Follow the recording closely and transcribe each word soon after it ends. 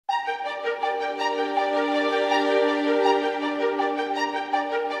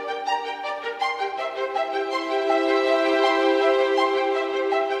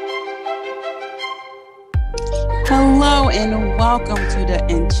and welcome to the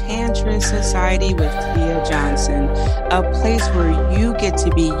Enchantress Society with Tia Johnson, a place where you get to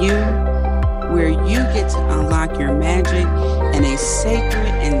be you, where you get to unlock your magic in a sacred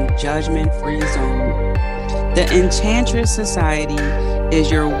and judgment-free zone. The Enchantress Society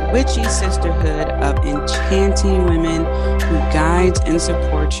is your witchy sisterhood of enchanting women who guides and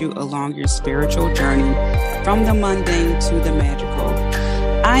supports you along your spiritual journey from the mundane to the magical.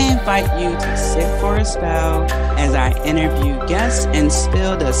 I invite you to sit for a spell as I interview guests and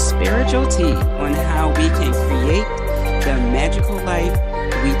spill the spiritual tea on how we can create the magical life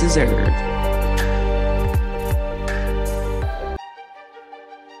we deserve.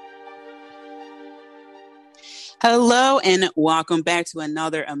 Hello and welcome back to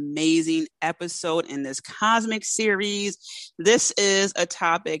another amazing episode in this cosmic series. This is a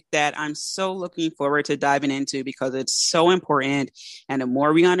topic that I'm so looking forward to diving into because it's so important. And the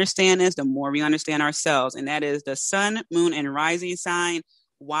more we understand this, the more we understand ourselves. And that is the sun, moon, and rising sign,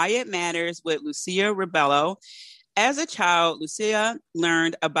 why it matters with Lucia Robelo. As a child, Lucia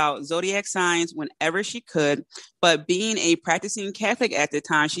learned about zodiac signs whenever she could, but being a practicing Catholic at the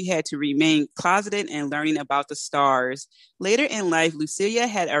time, she had to remain closeted and learning about the stars. Later in life, Lucia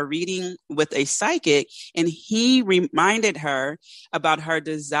had a reading with a psychic, and he reminded her about her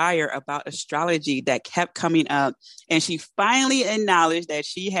desire about astrology that kept coming up, and she finally acknowledged that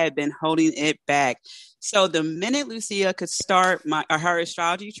she had been holding it back. So the minute Lucia could start her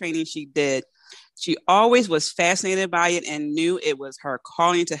astrology training, she did. She always was fascinated by it and knew it was her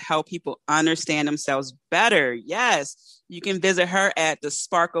calling to help people understand themselves better. Yes, you can visit her at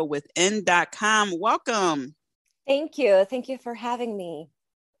thesparklewithin.com. Welcome. Thank you. Thank you for having me.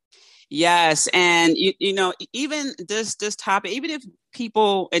 Yes. And, you know, even this topic, even if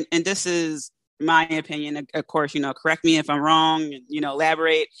people, and this is my opinion, of course, correct me if I'm wrong,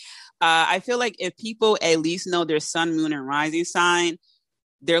 elaborate. I feel like if people at least know their sun, moon, and rising sign,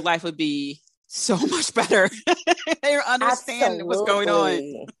 their life would be so much better. They understand what's going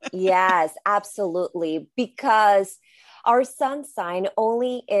on. Yes, absolutely. Because our sun sign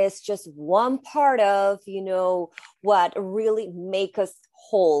only is just one part of, what really make us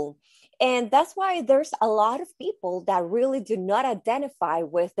whole. And that's why there's a lot of people that really do not identify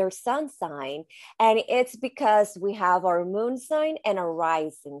with their sun sign. And it's because we have our moon sign and our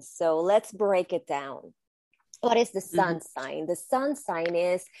rising. So let's break it down. What is the sun sign? The sun sign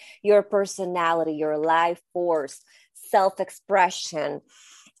is your personality, your life force, self-expression,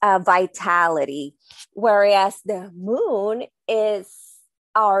 vitality. Whereas the moon is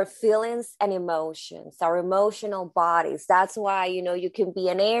our feelings and emotions, our emotional bodies. That's why, you can be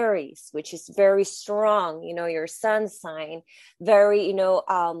an Aries, which is very strong, your sun sign, very,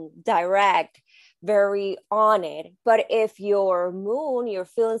 direct, very on it. But if your moon, your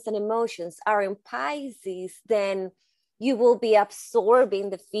feelings and emotions are in Pisces, then you will be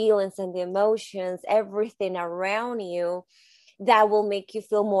absorbing the feelings and the emotions, everything around you that will make you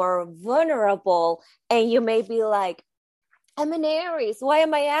feel more vulnerable. And you may be like, I'm an Aries. Why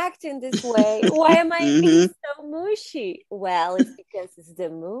am I acting this way? Why am I being so mushy? Well, it's because it's the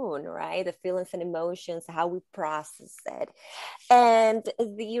moon, right? The feelings and emotions, how we process it. And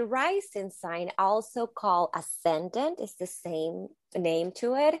the rising sign, also called ascendant, is the same name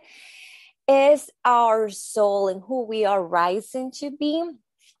to it, is our soul and who we are rising to be.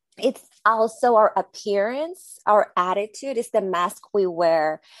 It's also our appearance, our attitude, is the mask we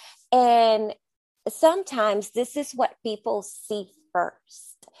wear. And sometimes this is what people see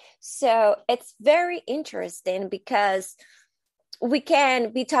first. So it's very interesting because I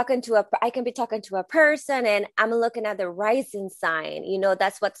can be talking to a person and I'm looking at the rising sign,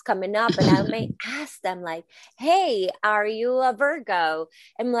 that's what's coming up. And I may ask them like, hey, are you a Virgo?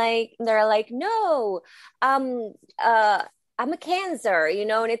 They're like, no, I'm a Cancer,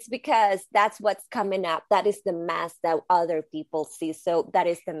 and it's because that's what's coming up. That is the mask that other people see. So that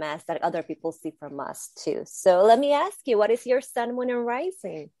is the mask that other people see from us too. So let me ask you, what is your sun, moon, and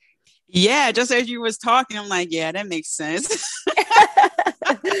rising? Yeah, just as you was talking, I'm like, yeah, that makes sense.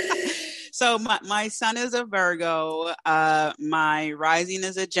 So my sun is a Virgo, my rising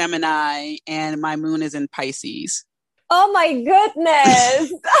is a Gemini, and my moon is in Pisces. Oh my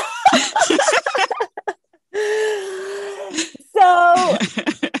goodness. So,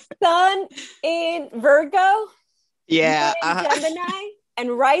 sun in Virgo, yeah, moon in Gemini,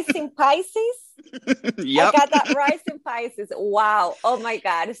 and rising Pisces. I Yep. got that rising Pisces. Wow. Oh my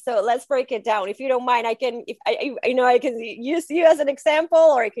God. So let's break it down. If you don't mind, I can, if I can use you as an example,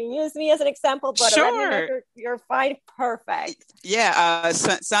 or I can use me as an example, but let me know if Sure. you're fine. Perfect. Yeah.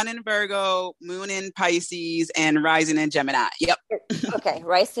 Sun in Virgo, moon in Pisces, and rising in Gemini. Yep. Okay.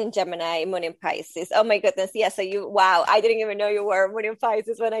 Rising Gemini, moon in Pisces. Oh my goodness. Yeah. So wow. I didn't even know you were moon in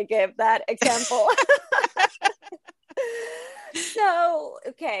Pisces when I gave that example. So,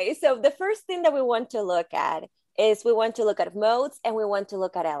 okay. So the first thing that we want to look at is we want to look at modes and we want to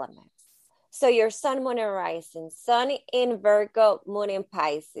look at elements. So your sun, moon, and rising, sun in Virgo, moon in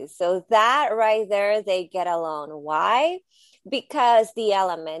Pisces. So that right there, they get along. Why? Because the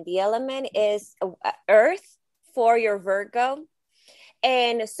element is earth for your Virgo.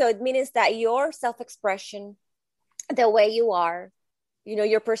 And so it means that your self-expression, the way you are,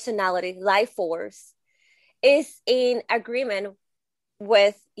 your personality, life force, is in agreement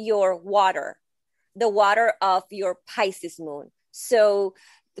with your water, the water of your Pisces moon. So,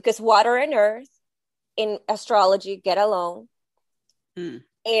 because water and earth in astrology get along,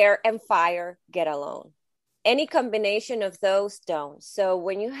 air and fire get along. Any combination of those don't. So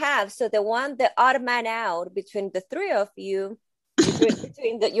when you have, so the odd man out between the three of you,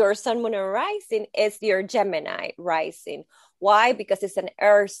 between your sun, moon, and rising is your Gemini rising. Why? Because it's an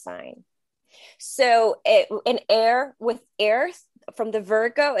earth sign. So in air with earth from the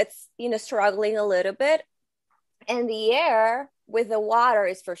Virgo, it's struggling a little bit, and the air with the water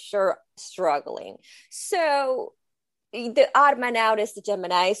is for sure struggling. So the odd man out is the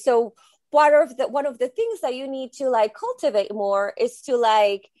Gemini. So one of the things that you need to like cultivate more is to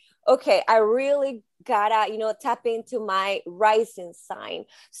like, okay, I really gotta tap into my rising sign,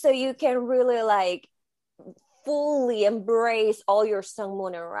 so you can really like fully embrace all your sun,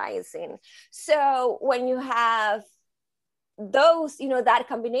 moon, and rising. So when you have those, that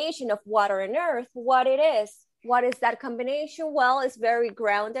combination of water and earth, what is that combination? Well, it's very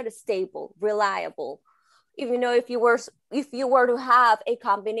grounded, stable, reliable. Even though if you were to have a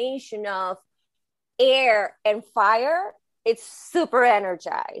combination of air and fire, it's super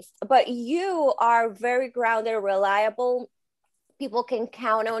energized. But you are very grounded, reliable. People can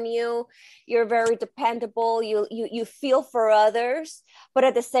count on you. You're very dependable. You feel for others, but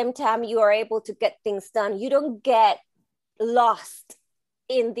at the same time you are able to get things done. You don't get lost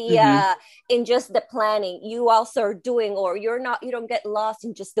in the in just the planning. You also are doing, or you don't get lost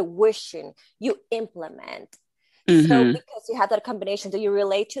in just the wishing. You implement. So because you have that combination, do you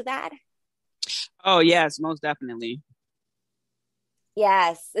relate to that? Oh yes, most definitely.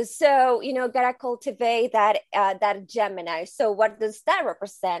 Yes. So, gotta cultivate that Gemini. So what does that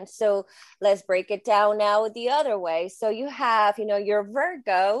represent? So let's break it down now the other way. So you have, your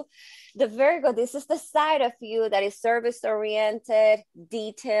Virgo. The Virgo, this is the side of you that is service oriented,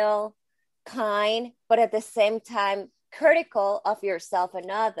 detail, kind, but at the same time critical of yourself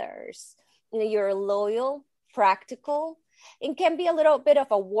and others. You're loyal, practical, and can be a little bit of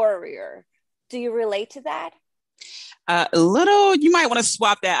a warrior. Do you relate to that? A little, you might want to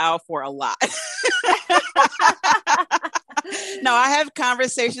swap that out for a lot. No, I have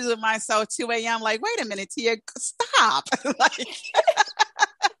conversations with myself 2 a.m. Like, wait a minute, Tia, stop. Like,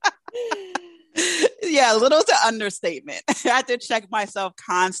 yeah, a little to understatement. I have to check myself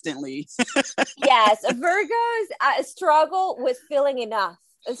constantly. Yes, Virgos struggle with feeling enough.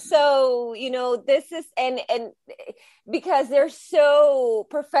 So, this is and because they're so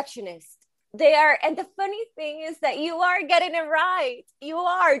perfectionist. They are, and the funny thing is that you are getting it right. You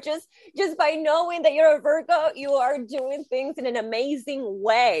are just by knowing that you're a Virgo, you are doing things in an amazing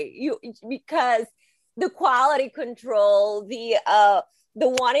way. Because the quality control, the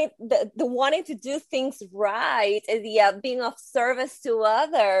wanting to do things right, the being of service to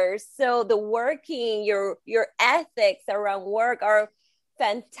others. So the working, your ethics around work are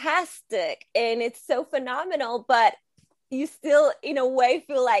fantastic, and it's so phenomenal. But you still in a way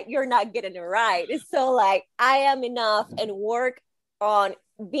feel like you're not getting it right. It's so like, I am enough, and work on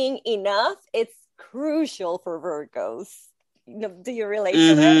being enough. It's crucial for Virgos. Do you relate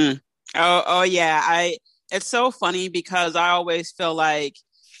to it? Oh yeah. It's so funny because I always feel like,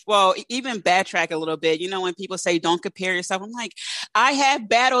 well, even backtrack a little bit, when people say don't compare yourself, I'm like, I have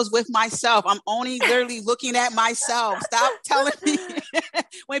battles with myself. I'm only literally looking at myself. Stop telling me.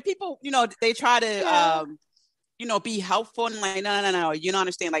 When people, they try to be helpful, and like, no, you don't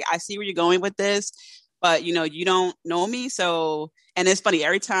understand. Like, I see where you're going with this, but you don't know me. So, and it's funny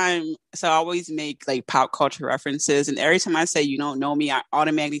every time. So I always make like pop culture references, and every time I say you don't know me, I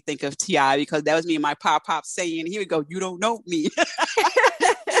automatically think of T.I. because that was me and my pop saying. He would go, "You don't know me."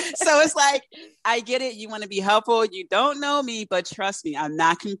 So it's like, I get it. You want to be helpful. You don't know me, but trust me, I'm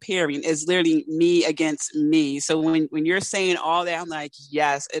not comparing. It's literally me against me. So when you're saying all that, I'm like,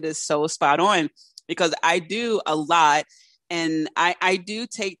 yes, it is so spot on because I do a lot. And I do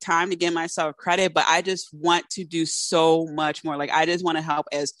take time to give myself credit, but I just want to do so much more. Like, I just want to help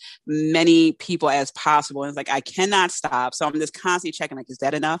as many people as possible. And it's like, I cannot stop. So I'm just constantly checking, like, is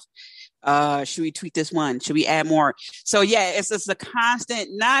that enough? Should we tweak this one? Should we add more? So yeah, it's just a constant,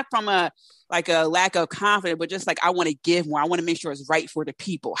 not from a like a lack of confidence, but just like I want to give more. I want to make sure it's right for the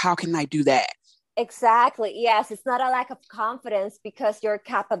people. How can I do that? Exactly. Yes, it's not a lack of confidence because your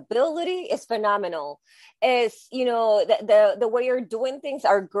capability is phenomenal. Is the way you're doing things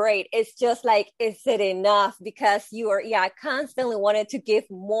are great. It's just like, is it enough? Because you are constantly wanted to give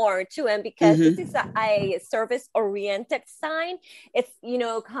more to, and because this is a service oriented sign, it's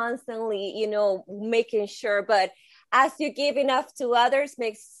constantly making sure. But as you give enough to others,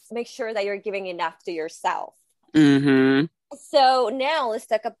 make sure that you're giving enough to yourself. Mm-hmm. So now let's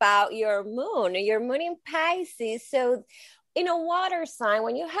talk about your moon in Pisces. So in a water sign,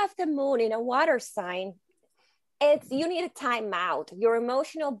 when you have the moon in a water sign, you need a timeout. Your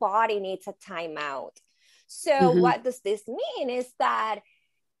emotional body needs a timeout. So what does this mean is that,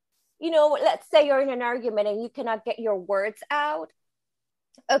 let's say you're in an argument and you cannot get your words out.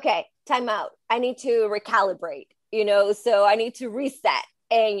 Okay, timeout. I need to recalibrate, so I need to reset.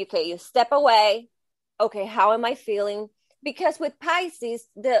 And you step away. Okay, how am I feeling? Because with Pisces,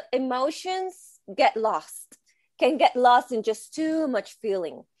 the emotions can get lost in just too much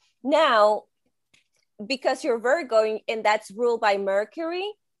feeling. Now, because you're Virgo and that's ruled by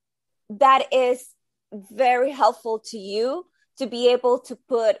Mercury, that is very helpful to you to be able to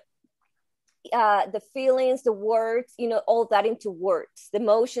put the feelings, the words, all that into words, the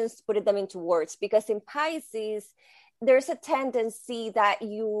emotions, put them into words. Because in Pisces, there's a tendency that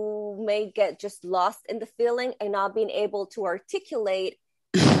you may get just lost in the feeling and not being able to articulate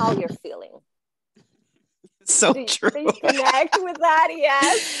how you're feeling. So true. Do you connect with that?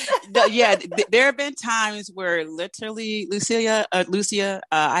 Yes. Yeah, there have been times where literally, Lucia,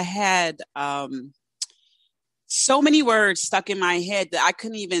 I had so many words stuck in my head that I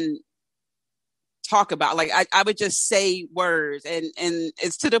couldn't even talk about. Like I would just say words, and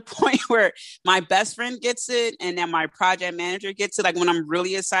it's to the point where my best friend gets it and then my project manager gets it. Like when I'm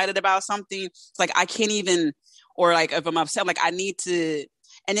really excited about something, it's like I can't even, or like if I'm upset, like I need to,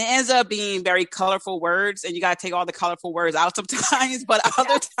 and it ends up being very colorful words, and you got to take all the colorful words out sometimes, but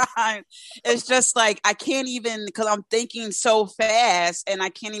other times it's just like I can't even, because I'm thinking so fast and I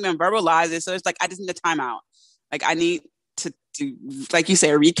can't even verbalize it. So it's like I just need a timeout. Like I need to like you say,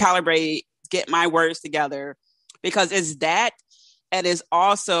 recalibrate, get my words together, because it's that. And it's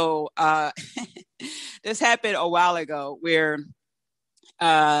also this happened a while ago where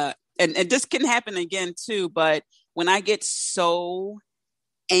and this can happen again too, but when I get so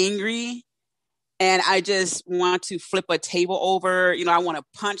angry and I just want to flip a table over, I want to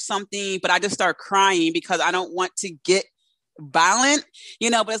punch something, but I just start crying because I don't want to get violent,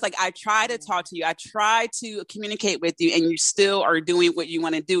 but it's like, I try to talk to you. I try to communicate with you and you still are doing what you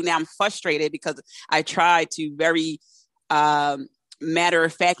want to do. Now I'm frustrated because I try to very matter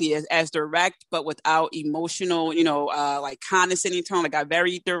of factly as direct, but without emotional, like condescending tone. Like I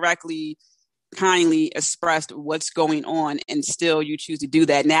very directly, kindly expressed what's going on, and still you choose to do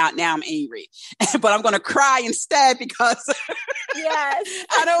that. Now I'm angry, but I'm going to cry instead because yes,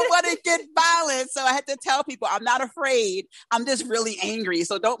 I don't want to get violent. So I had to tell people I'm not afraid. I'm just really angry.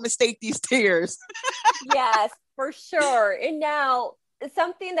 So don't mistake these tears. yes, for sure. And now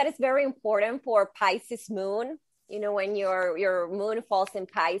something that is very important for Pisces moon, when your moon falls in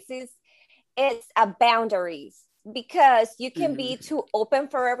Pisces, it's boundaries, because you can be too open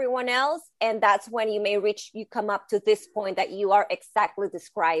for everyone else, and that's when you come up to this point that you are exactly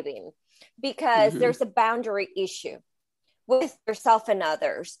describing, because there's a boundary issue with yourself and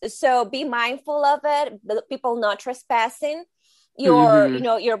others. So be mindful of it, the people not trespassing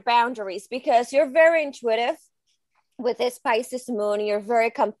your boundaries, because you're very intuitive with this Pisces moon. You're very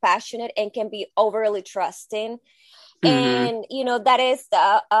compassionate and can be overly trusting. And that is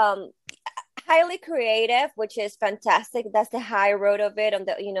highly creative, which is fantastic. That's the high road of it. On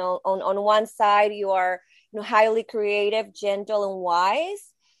the on one side, you are highly creative, gentle, and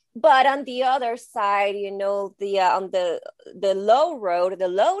wise. But on the other side, the on the low road, the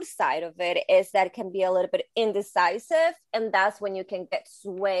low side of it is that it can be a little bit indecisive, and that's when you can get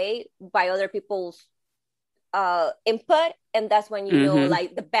swayed by other people's input, and that's when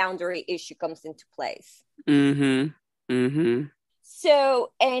like the boundary issue comes into place.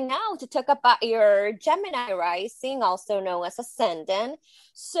 So, and now to talk about your Gemini rising, also known as ascendant.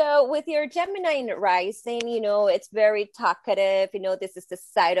 So, with your Gemini rising, it's very talkative. This is the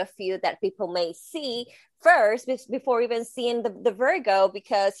side of you that people may see first before even seeing the Virgo,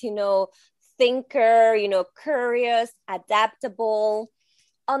 because, thinker, curious, adaptable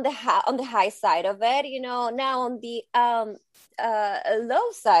on the high side of it. Now on the low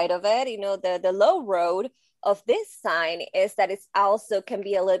side of it, the low road of this sign is that it's also can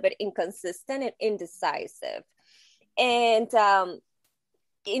be a little bit inconsistent and indecisive. And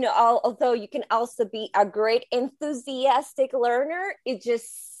although you can also be a great enthusiastic learner, it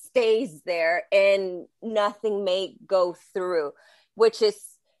just stays there and nothing may go through, which is,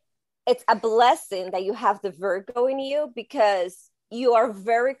 it's a blessing that you have the Virgo in you, because you are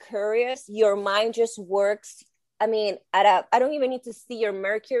very curious. Your mind just works. I mean, I don't even need to see your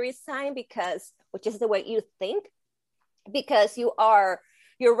Mercury sign, because, which is the way you think, because your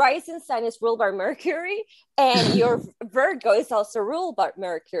rising sign is ruled by Mercury, and your Virgo is also ruled by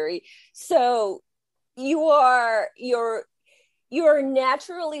Mercury. So you're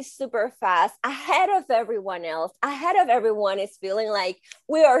naturally super fast, ahead of everyone else. Ahead of everyone is feeling like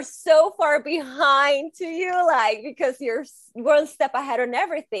we are so far behind to you, like, because you're one step ahead on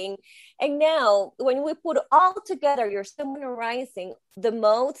everything. And now when we put all together your Sun Moon Rising, the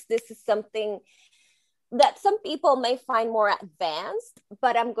modes, this is something that some people may find more advanced,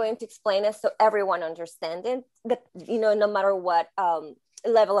 but I'm going to explain it so everyone understands it, that, no matter what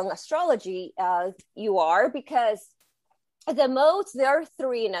level in astrology you are, because the modes, there are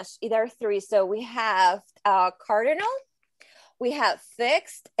three. So we have cardinal, we have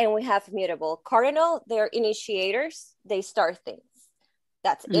fixed, and we have mutable. Cardinal, they're initiators. They start things.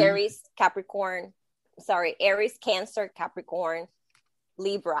 That's Aries, Cancer, Capricorn,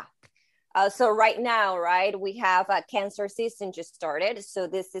 Libra. So right now, right, we have a Cancer season just started. So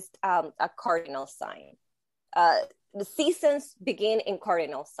this is a cardinal sign. The seasons begin in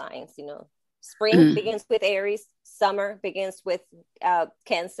cardinal signs, Spring begins with Aries, summer begins with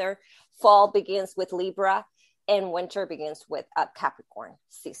Cancer, fall begins with Libra, and winter begins with Capricorn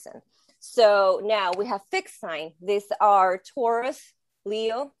season. So now we have fixed sign. These are Taurus,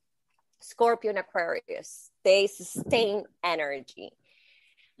 Leo, Scorpio, and Aquarius. They sustain energy.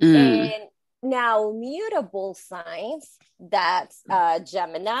 And now mutable signs, that's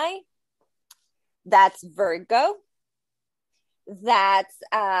Gemini, that's Virgo, that's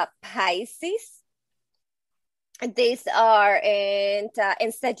Pisces. These are in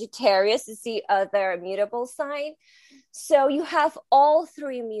Sagittarius is the other mutable sign. So you have all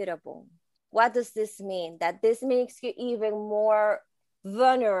three mutable. What does this mean? That this makes you even more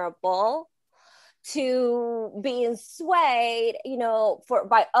vulnerable to being swayed,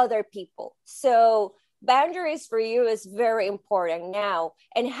 by other people. So boundaries for you is very important now,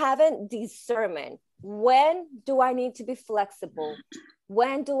 and having discernment. When do I need to be flexible?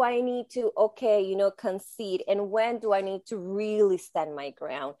 When do I need to, concede? And when do I need to really stand my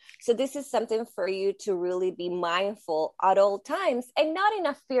ground? So this is something for you to really be mindful at all times, and not in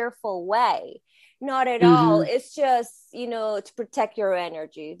a fearful way. Not at all. It's just, to protect your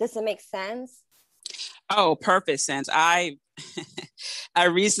energy. Does it make sense? Oh, perfect sense. I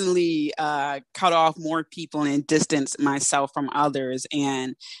recently cut off more people and distanced myself from others,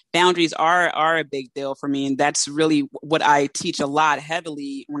 and boundaries are a big deal for me. And that's really what I teach a lot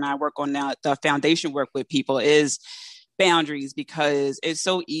heavily when I work on the foundation work with people is boundaries, because it's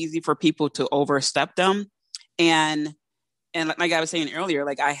so easy for people to overstep them. And like I was saying earlier,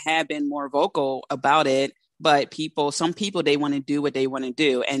 like I have been more vocal about it, but some people, they want to do what they want to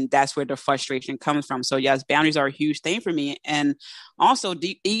do. And that's where the frustration comes from. So yes, boundaries are a huge thing for me. And also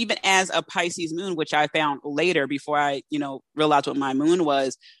even as a Pisces moon, which I found later before I, realized what my moon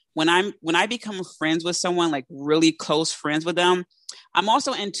was, when I become friends with someone, like really close friends with them, I'm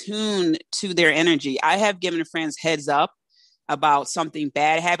also in tune to their energy. I have given friends heads up about something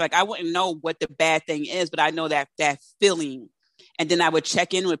bad happened. Like I wouldn't know what the bad thing is, but I know that feeling. And then I would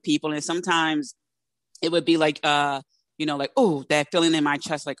check in with people, and sometimes it would be like, like, oh, that feeling in my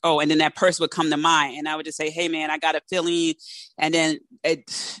chest, like, oh, and then that person would come to mind, and I would just say, hey man, I got a feeling. And then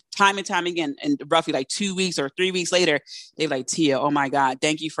time and time again, and roughly like 2 weeks or 3 weeks later, they're like, Tia, oh my God,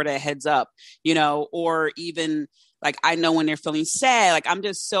 thank you for that heads up, or even like, I know when they're feeling sad, like I'm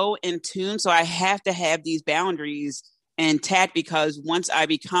just so in tune. So I have to have these boundaries intact, because once I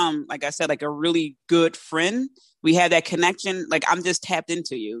become, like I said, like a really good friend, we have that connection. Like I'm just tapped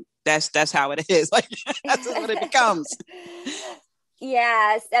into you. That's how it is. Like that's what it becomes.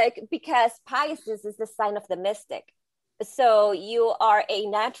 Yes, because Pisces is the sign of the mystic. So you are a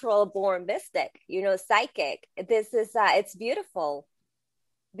natural born mystic, psychic. This is it's beautiful.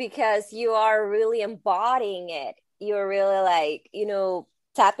 because you are really embodying it. You're really like,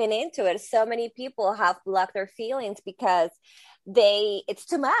 tapping into it. So many people have blocked their feelings because it's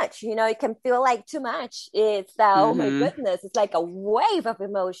too much. It can feel like too much. It's oh my Mm-hmm. goodness, it's like a wave of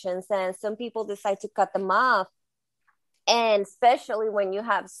emotions, and some people decide to cut them off. And especially when you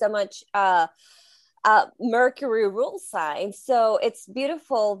have so much Mercury rule sign. So it's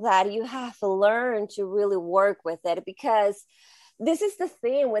beautiful that you have learned to really work with it, because this is the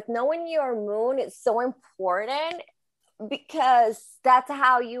thing with knowing your moon. It's so important, because that's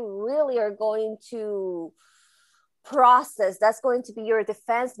how you really are going to process. That's going to be your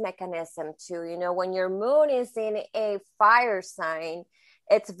defense mechanism too. When your moon is in a fire sign,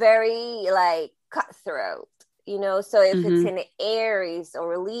 it's very like cutthroat. So if it's Mm-hmm. in Aries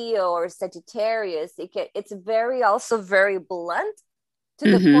or Leo or Sagittarius, it's very also very blunt, to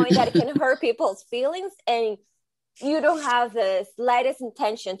the point that it Mm-hmm. can hurt people's feelings, and you don't have the slightest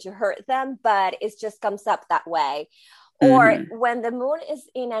intention to hurt them, but it just comes up that way. Or Mm-hmm. when the moon is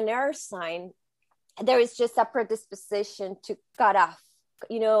in an air sign, there is just a predisposition to cut off.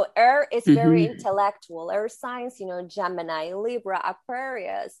 Air is very Mm-hmm. intellectual. Air signs, Gemini, Libra,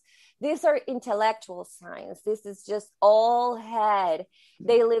 Aquarius. These are intellectual signs. This is just all head.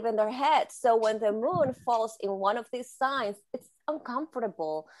 They live in their head. So when the moon falls in one of these signs, it's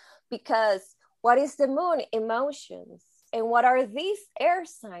uncomfortable, because what is the moon? Emotions. And what are these air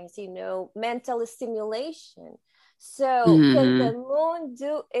signs? Mental stimulation. So can the Mm-hmm. moon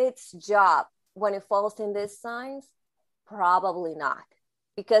do its job when it falls in these signs? Probably not,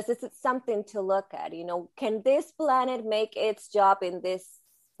 because this is something to look at. Can this planet make its job in this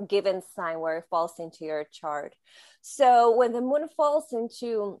given sign where it falls into your chart? So when the moon falls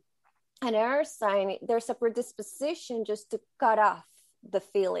into an air sign, there's a predisposition just to cut off the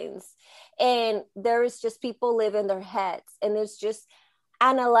feelings. And there is just people live in their heads, and it's just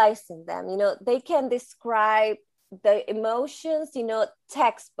analyzing them. They can describe the emotions,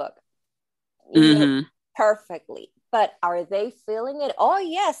 textbook, you know, Mm-hmm. perfectly. But are they feeling it? Oh,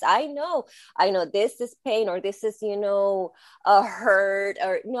 yes, I know. I know this is pain, or this is, a hurt,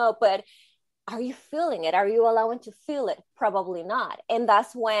 or no, but are you feeling it? Are you allowing to feel it? Probably not. And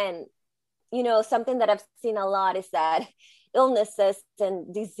that's when, something that I've seen a lot is that illnesses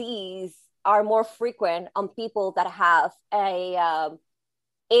and disease are more frequent on people that have a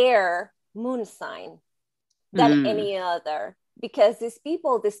air moon sign than Mm-hmm. any other, because these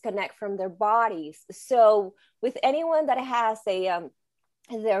people disconnect from their bodies. So with anyone that has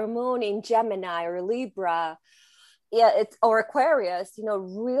their moon in Gemini or Libra, yeah, it's or Aquarius,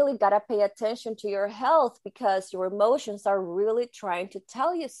 really gotta pay attention to your health, because your emotions are really trying to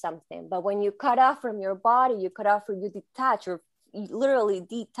tell you something. But when you cut off from your body, you cut off, or you detach, or literally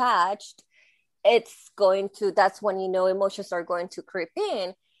detached, that's when emotions are going to creep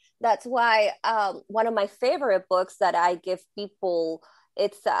in. That's why one of my favorite books that I give people,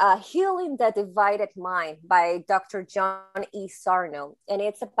 it's Healing the Divided Mind by Dr. John E. Sarno, and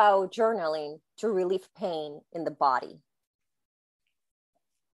it's about journaling to relieve pain in the body.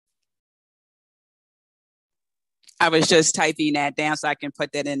 I was just typing that down so I can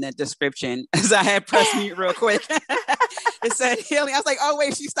put that in the description, as I had pressed mute real quick. It said healing. I was like, oh,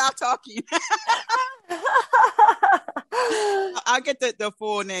 wait, she stopped talking. I'll get the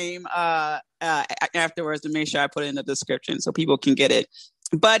full name afterwards to make sure I put it in the description so people can get it.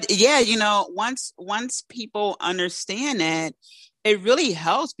 But yeah, once people understand that, it really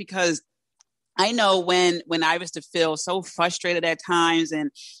helps, because I know when I was to feel so frustrated at times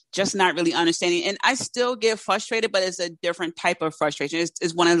and just not really understanding, and I still get frustrated, but it's a different type of frustration.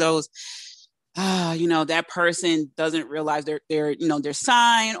 It's one of those, that person doesn't realize their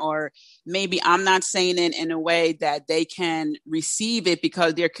sign, or maybe I'm not saying it in a way that they can receive it,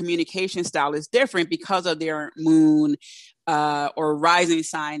 because their communication style is different because of their moon or rising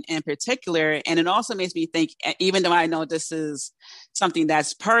sign in particular. And it also makes me think, even though I know this is something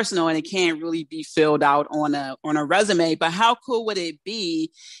that's personal and it can't really be filled out on a resume, but how cool would it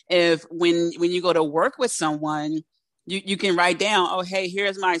be if when you go to work with someone, you can write down, oh, hey,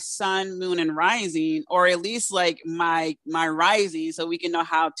 here's my sun, moon, and rising, or at least like my rising, so we can know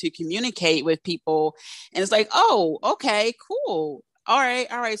how to communicate with people. And it's like, oh, okay, cool. All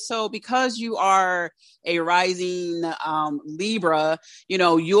right. So because you are a rising Libra,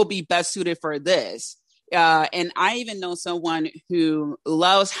 you'll be best suited for this. And I even know someone who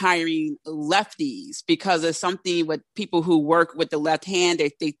loves hiring lefties, because it's something with people who work with the left hand,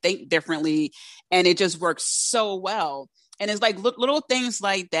 they think differently, and it just works so well. And it's like little things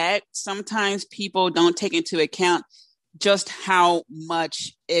like that. Sometimes people don't take into account just how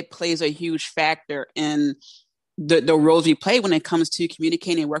much it plays a huge factor in the roles we play when it comes to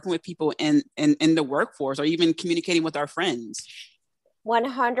communicating and working with people in the workforce, or even communicating with our friends.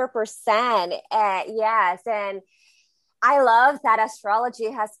 100%. Yes. And I love that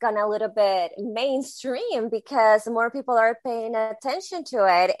astrology has gone a little bit mainstream because more people are paying attention to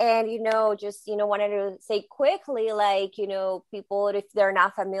it. And, wanted to say quickly, like, people, if they're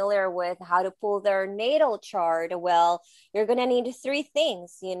not familiar with how to pull their natal chart, well, you're going to need three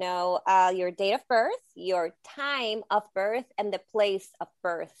things, your date of birth, your time of birth, and the place of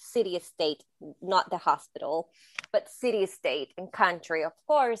birth, city, state, not the hospital, but city, state, and country, of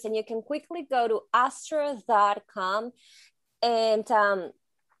course. And you can quickly go to astro.com and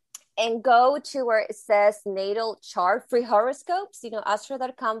go to where it says natal chart, free horoscopes,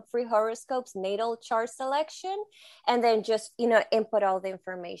 astro.com, free horoscopes, natal chart selection, and then just, input all the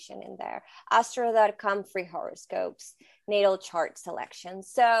information in there. Astro.com, free horoscopes, natal chart selection.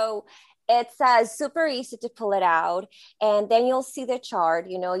 So it's super easy to pull it out, and then you'll see the chart.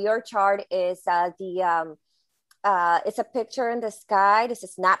 Your chart is it's a picture in the sky. It's a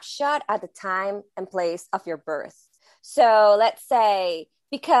snapshot at the time and place of your birth. So let's say,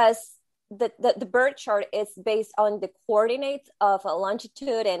 because the birth chart is based on the coordinates of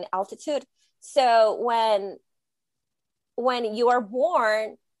longitude and altitude. So when you are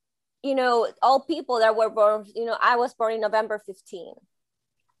born, all people that were born, I was born in November 15.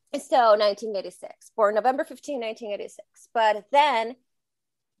 So 1986, born November 15, 1986. But then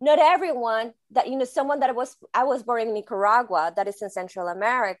not everyone that, someone that I was born in Nicaragua, that is in Central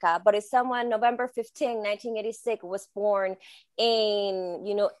America, but if someone November 15, 1986 was born in,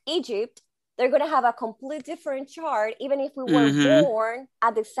 Egypt, they're going to have a complete different chart, even if we were born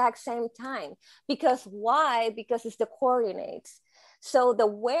at the exact same time. Because why? Because it's the coordinates. So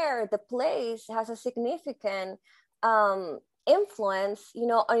the place has a significant influence,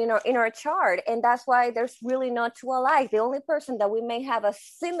 in our chart. And that's why there's really not two alike. The only person that we may have a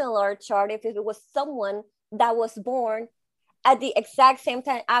similar chart if it was someone that was born at the exact same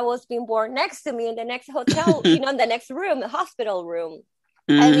time I was being born next to me in the next hotel, in the next room, the hospital room.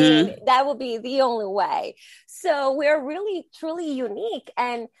 I mean, that would be the only way. So we're really, truly unique.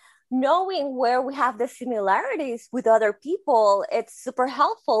 And knowing where we have the similarities with other people, it's super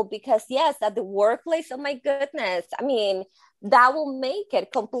helpful because, yes, at the workplace, oh my goodness, I mean, that will make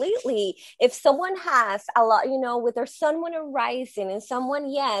it completely. If someone has a lot, with their sun, moon, and rising, and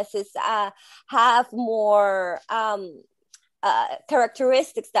someone, yes, is have more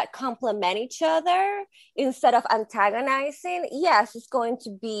characteristics that complement each other instead of antagonizing, yes, it's going to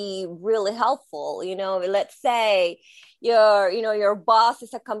be really helpful. Let's say your boss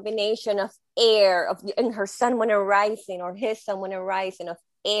is a combination of air and her sun, moon, and rising, or his sun, moon, and rising of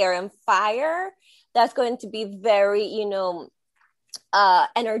air and fire. That's going to be very,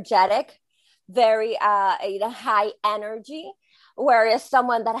 energetic, very high energy. Whereas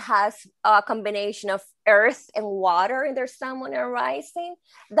someone that has a combination of earth and water in their sun, moon, and rising,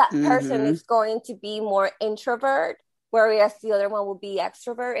 that person is going to be more introvert, whereas the other one will be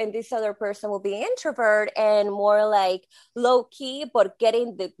extrovert, and this other person will be introvert and more like low key, but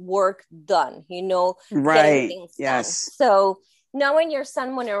getting the work done, getting things done. So knowing your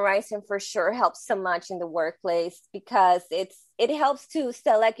sun, moon, and rising for sure helps so much in the workplace because it helps to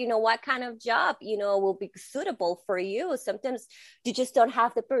select, what kind of job, will be suitable for you. Sometimes you just don't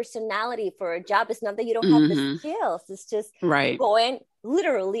have the personality for a job. It's not that you don't have the skills. It's just going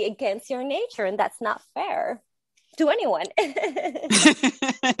literally against your nature, and that's not fair to anyone.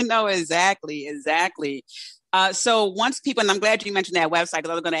 No, exactly. So once people, and I'm glad you mentioned that website,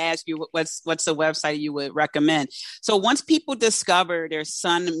 because I was going to ask you what's the website you would recommend. So once people discover their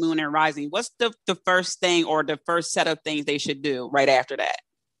sun, moon, and rising, what's the first thing or the first set of things they should do right after that?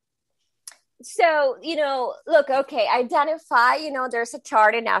 So, look, okay, identify, there's a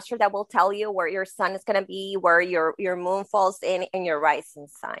chart in Astro that will tell you where your sun is going to be, where your moon falls in, and your rising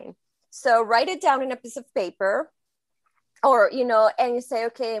sign. So write it down in a piece of paper. Or, and you say,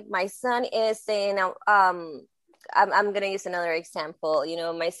 okay, my sun is in, I'm going to use another example.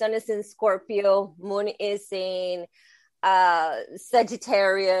 My sun is in Scorpio, moon is in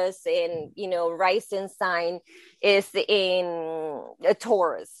Sagittarius, and, rising sign is in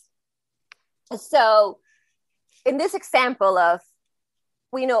Taurus. So in this example of,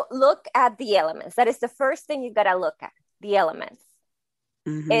 look at the elements. That is the first thing you got to look at, the elements.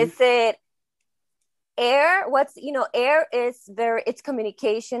 Is it air? Air is it's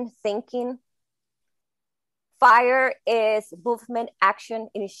communication, thinking. Fire is movement, action,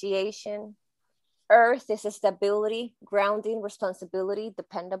 initiation. Earth is stability, grounding, responsibility,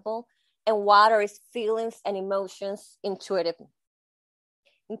 dependable. And water is feelings and emotions, intuition.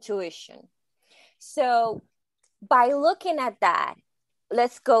 So by looking at that,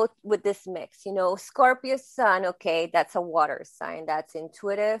 let's go with this mix. Scorpio sun, okay, that's a water sign. That's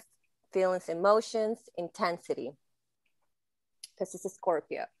intuitive, feelings, emotions, intensity, because it's a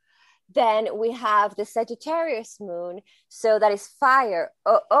Scorpio. Then we have the Sagittarius moon, so that is fire.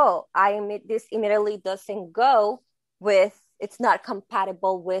 This immediately doesn't go with, it's not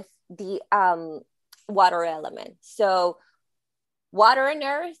compatible with the water element. So water and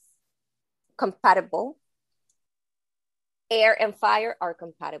earth, compatible. Air and fire are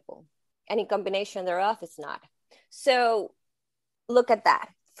compatible. Any combination thereof is not. So look at that.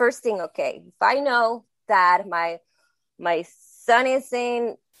 First thing, okay, if I know that my sun is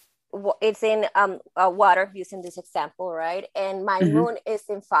in water, using this example, right? And my moon is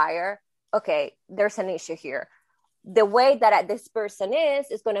in fire. Okay, there's an issue here. The way that this person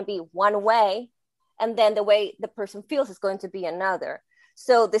is going to be one way, and then the way the person feels is going to be another.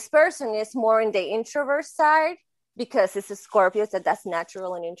 So this person is more in the introvert side because it's a Scorpio, so that's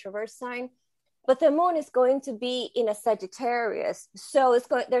natural and introvert sign. But the moon is going to be in a Sagittarius, so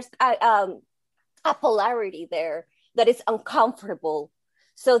there's a polarity there that is uncomfortable.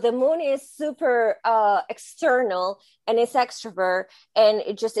 So the moon is super external and it's extrovert, and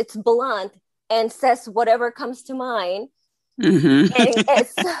it's blunt and says whatever comes to mind. And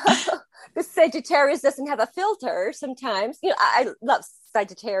so the Sagittarius doesn't have a filter sometimes. I love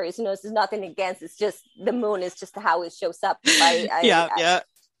Sagittarius. This is nothing against. It's just the moon is just how it shows up. Yeah.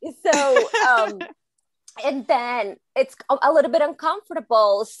 So, and then it's a little bit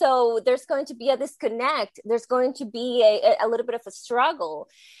uncomfortable. So there's going to be a disconnect. There's going to be a little bit of a struggle.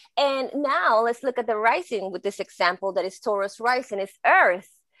 And now let's look at the rising with this example that is Taurus rising. It's Earth.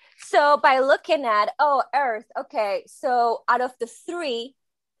 So by looking at, Earth, okay, so out of the three,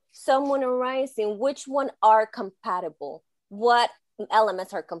 Sun, Moon, and Rising, which one are compatible? What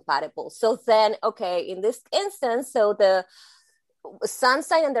elements are compatible? So then, okay, in this instance, so the Sun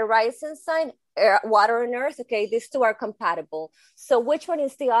sign and the Rising sign, water and earth, okay, these two are compatible. So which one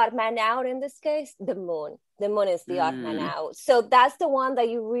is the odd man out in this case? The moon. The moon is the odd man out. So that's the one that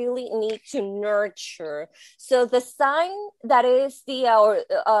you really need to nurture. So the sign that is the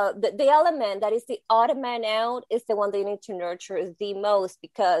element that is the odd man out is the one that you need to nurture the most,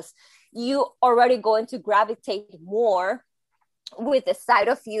 because you already going to gravitate more with the side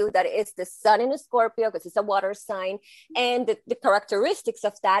of you that is the sun in a Scorpio, because it's a water sign, and the characteristics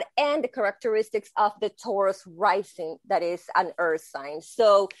of that, and the characteristics of the Taurus rising that is an earth sign.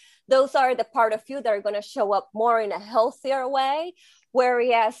 So those are the part of you that are going to show up more in a healthier way,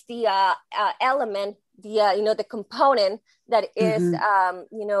 whereas the element, the component that is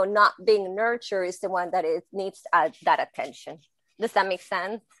not being nurtured is the one that needs that attention. Does that make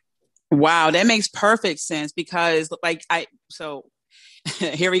sense? Wow, that makes perfect sense, because so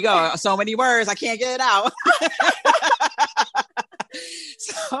here we go. So many words, I can't get it out.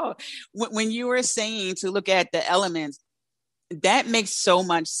 So when you were saying to look at the elements, that makes so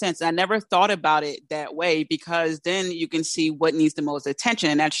much sense. I never thought about it that way, because then you can see what needs the most attention.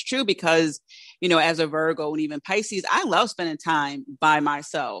 And that's true because, as a Virgo and even Pisces, I love spending time by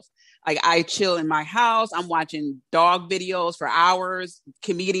myself. Like, I chill in my house. I'm watching dog videos for hours,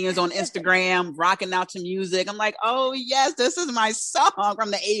 comedians on Instagram, rocking out to music. I'm like, oh yes, this is my song from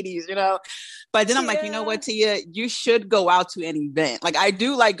the 80s, But then I'm like, you know what, Tia, you should go out to an event. Like, I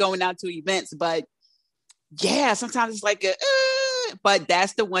do like going out to events, but yeah, sometimes it's like but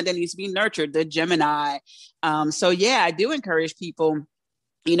that's the one that needs to be nurtured, the Gemini. So yeah, I do encourage people,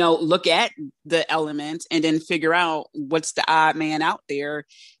 look at the elements and then figure out what's the odd man out there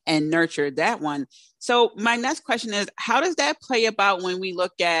and nurture that one. So my next question is, how does that play about when we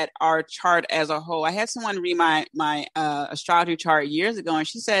look at our chart as a whole? I had someone read my astrology chart years ago, and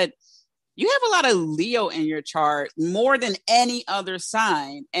she said, you have a lot of Leo in your chart, more than any other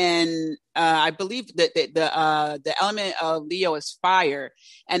sign. And I believe that the element of Leo is fire.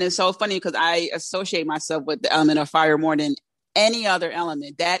 And it's so funny because I associate myself with the element of fire more than any other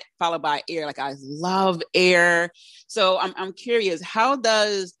element, that followed by air. Like, I love air. So I'm curious, how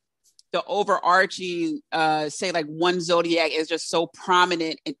does the overarching, say like one zodiac is just so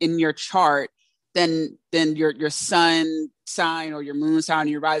prominent in your chart than your sun sign or your moon sign or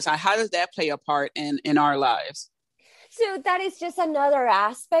your rising sign? How does that play a part in our lives? So that is just another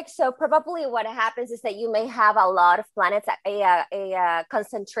aspect. So probably what happens is that you may have a lot of planets, a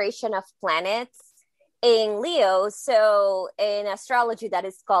concentration of planets in Leo. So in astrology, that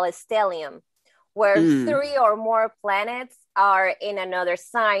is called a stellium, where 3 or more planets are in another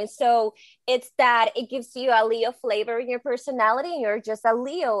sign. So it's that it gives you a Leo flavor in your personality, and you're just a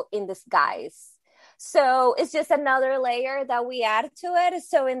Leo in disguise. So it's just another layer that we add to it.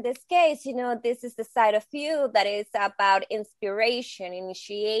 So in this case, this is the side of you that is about inspiration,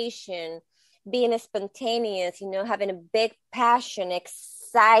 initiation, being spontaneous, having a big passion,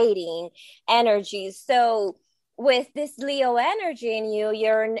 exciting energy. So with this Leo energy in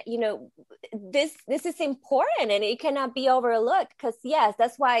you, this is important and it cannot be overlooked, because yes,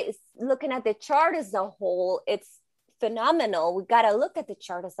 that's why it's looking at the chart as a whole, it's phenomenal. We got to look at the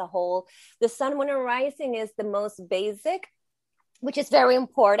chart as a whole. The sun, moon, and rising is the most basic, which is very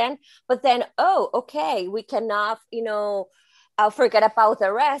important. But then, okay, we cannot, forget about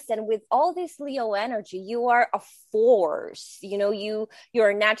the rest. And with all this Leo energy, you are a force. You're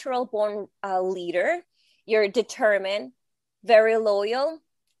a natural born leader. You're determined, very loyal,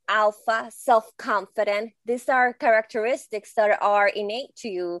 alpha, self-confident. These are characteristics that are innate to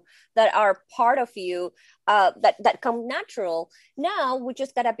you, that are part of you, that come natural. Now we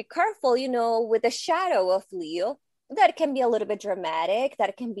just gotta be careful, with the shadow of Leo. That can be a little bit dramatic.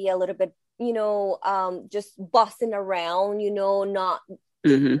 That can be a little bit, just bossing around. Not.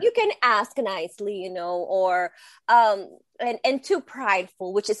 You can ask nicely, or and too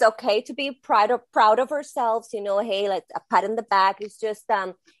prideful, which is okay to be proud of ourselves, hey, like a pat in the back. It's just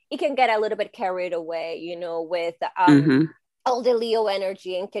it can get a little bit carried away, with all the Leo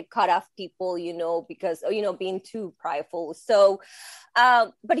energy, and can cut off people, because being too prideful. So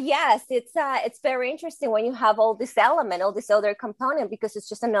but yes, it's very interesting when you have all this element, all this other component, because it's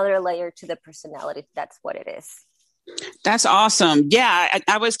just another layer to the personality. That's what it is. That's awesome. Yeah,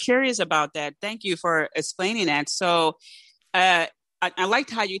 I was curious about that. Thank you for explaining that. So I liked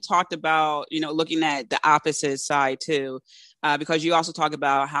how you talked about, looking at the opposite side too, because you also talk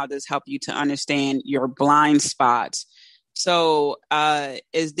about how this helped you to understand your blind spots. So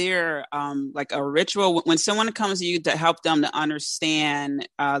is there like a ritual when someone comes to you to help them to understand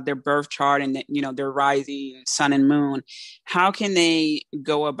their birth chart and, their rising sun and moon? How can they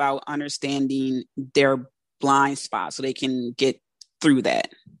go about understanding their blind spot so they can get through that?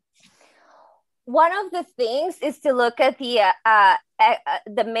 One of the things is to look at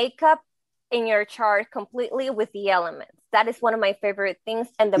the makeup in your chart completely with the elements. That is one of my favorite things,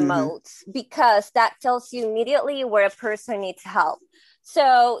 and the modes, because that tells you immediately where a person needs help.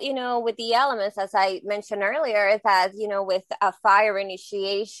 So, with the elements, as I mentioned earlier, that, with a fire,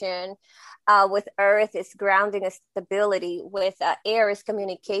 initiation, with earth is grounding and stability, with air is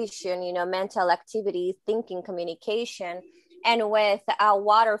communication, mental activity, thinking, communication, and with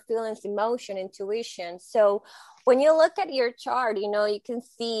water, feelings, emotion, intuition. So when you look at your chart, you can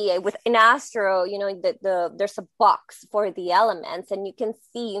see with an astro, there's a box for the elements, and you can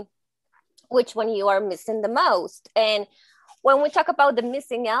see which one you are missing the most. And when we talk about the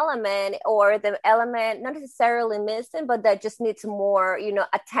missing element, or the element not necessarily missing, but that just needs more,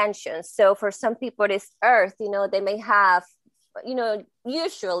 attention. So for some people, it is earth, they may have,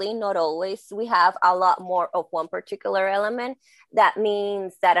 usually, not always, we have a lot more of one particular element. That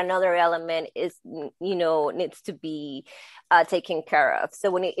means that another element is, needs to be taken care of.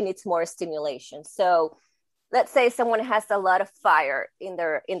 So when it needs more stimulation. So let's say someone has a lot of fire in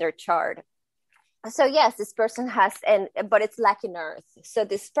their chart. So yes, this person has, but it's lacking earth. So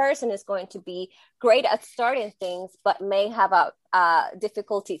this person is going to be great at starting things, but may have a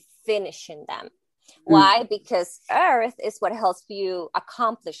difficulty finishing them. Why? Because earth is what helps you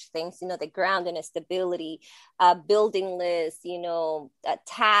accomplish things, the ground and stability, building lists,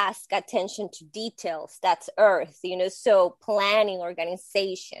 task, attention to details. That's earth, so planning,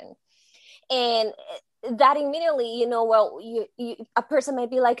 organization. And that immediately, a person may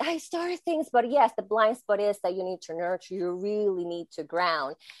be like, I start things, but yes, the blind spot is that you need to nurture, you really need to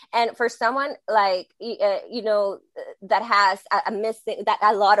ground. And for someone like, that has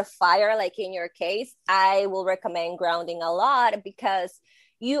a lot of fire, like in your case, I will recommend grounding a lot, because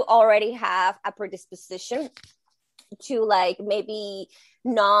you already have a predisposition to, like, maybe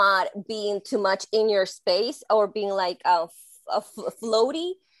not being too much in your space, or being like a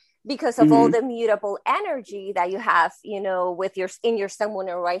floaty, because of all the mutable energy that you have, with in your sun, moon,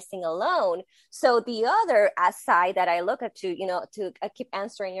 and rising alone. So the other side that I look at to keep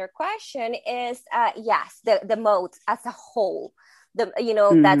answering your question is, yes, the modes as a whole. That's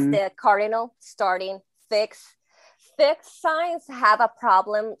the cardinal, starting, fixed. Fixed signs have a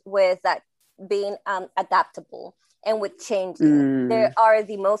problem with that being adaptable and with changing. They are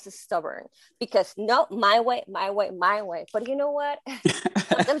the most stubborn, because no, my way. But you know what?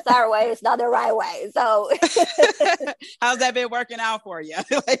 Sometimes our way is not the right way. So how's that been working out for you?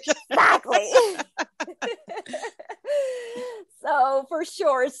 Exactly. So for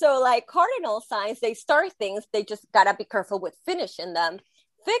sure. So like cardinal signs, they start things, they just gotta be careful with finishing them.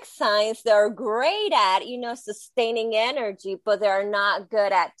 fixed signs, they're great at, sustaining energy, but they're not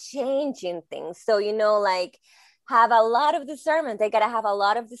good at changing things. So, like, have a lot of discernment. They got to have a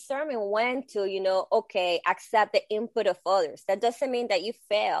lot of discernment when to, okay, accept the input of others. That doesn't mean that you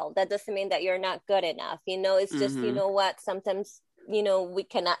fail. That doesn't mean that you're not good enough. It's just, what, sometimes, we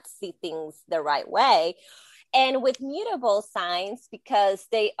cannot see things the right way. And with mutable signs, because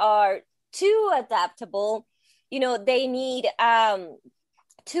they are too adaptable, they need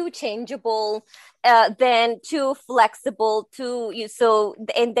too changeable, then too flexible,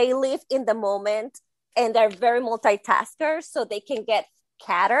 and they live in the moment, and they're very multitaskers, so they can get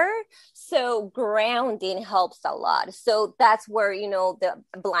scattered. So grounding helps a lot. So that's where, the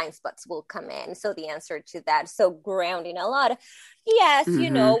blind spots will come in. So the answer to that, so grounding a lot. Yes,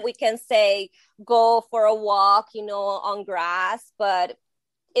 we can say go for a walk, on grass, but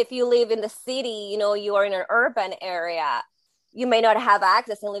if you live in the city, you are in an urban area, you may not have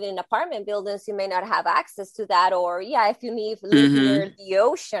access, and living in apartment buildings, you may not have access to that. Or if you live near the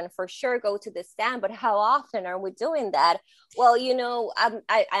ocean, for sure, go to the sand. But how often are we doing that? Well,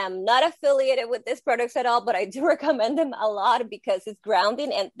 I am not affiliated with these products at all, but I do recommend them a lot because it's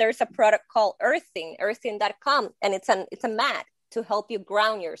grounding. And there's a product called earthing.com, and it's a mat to help you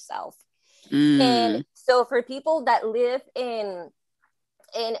ground yourself. And so for people that live in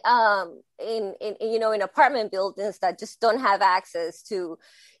apartment buildings that just don't have access to,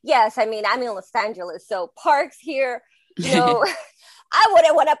 I'm in Los Angeles, so parks here, I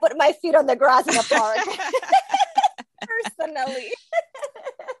wouldn't want to put my feet on the grass in a park personally.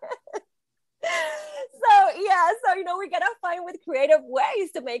 So we gotta find with creative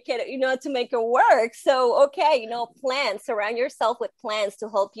ways to make it work. So plants, surround yourself with plants to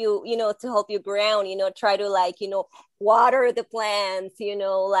help you ground. Try to water the plants.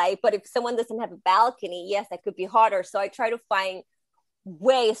 But if someone doesn't have a balcony, yes, that could be harder. So I try to find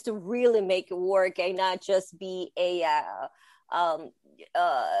ways to really make it work and not just be a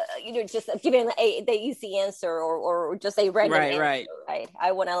just giving the easy answer or just a random answer, right?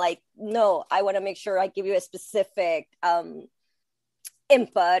 I want to I want to make sure I give you a specific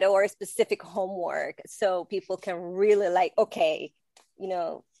input or a specific homework so people can really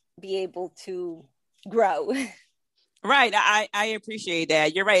be able to grow. Right. I appreciate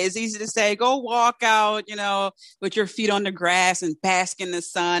that. You're right. It's easy to say, go walk out, with your feet on the grass and bask in the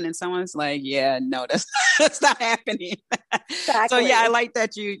sun. And someone's like, yeah, no, that's not happening. Exactly. So I like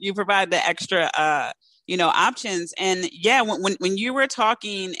that you provide the extra, options. And when you were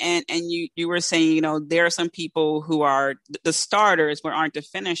talking and you were saying, there are some people who are the starters but aren't the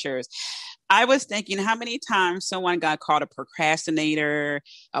finishers. I was thinking how many times someone got called a procrastinator,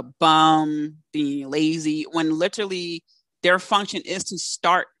 a bum, being lazy, when literally their function is to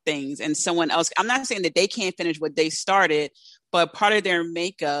start things and someone else. I'm not saying that they can't finish what they started, but part of their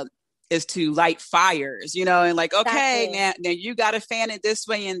makeup is to light fires, and okay, exactly. now you got to fan it this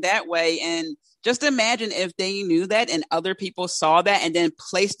way and that way. And just imagine if they knew that and other people saw that and then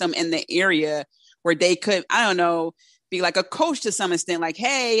placed them in the area where they could, I don't know, be like a coach to some extent, like,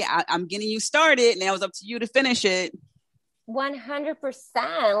 hey, I'm getting you started. Now it's up to you to finish it.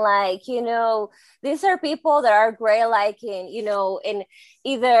 100%. These are people that are great, in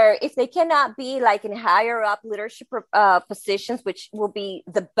either, if they cannot be in higher up leadership positions, which will be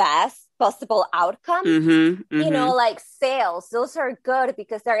the best possible outcome, sales, those are good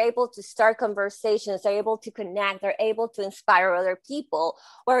because they're able to start conversations, they're able to connect, they're able to inspire other people.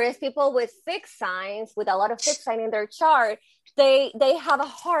 Whereas people with fixed signs, with a lot of fixed sign in their chart, they have a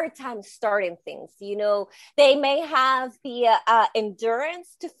hard time starting things. They may have the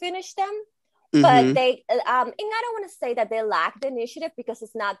endurance to finish them, but they and I don't want to say that they lack the initiative, because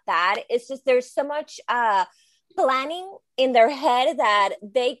it's not that. It's just there's so much planning in their head that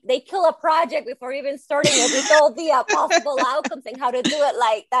they kill a project before even starting it, with all the possible outcomes and how to do it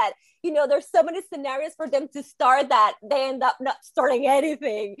like that. There's so many scenarios for them to start that they end up not starting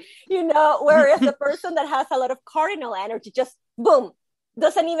anything, whereas the person that has a lot of cardinal energy just boom,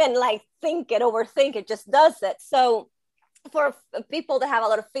 doesn't even overthink it, just does it. So for people that have a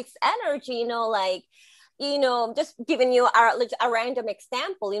lot of fixed energy, just giving you a random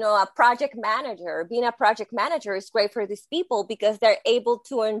example, a project manager, being a project manager is great for these people because they're able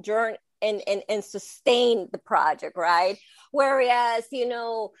to endure and sustain the project, right? Whereas,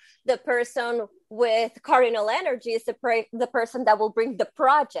 the person with cardinal energy is the person that will bring the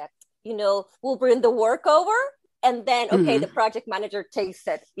project, will bring the work over, and then, okay, the project manager takes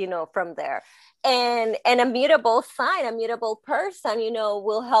it, from there. And a mutable sign, a mutable person,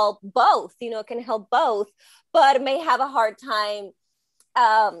 will help both, can help both, but may have a hard time,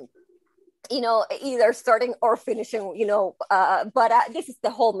 either starting or finishing, but this is the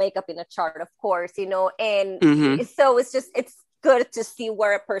whole makeup in a chart, of course, and Mm-hmm. so it's good to see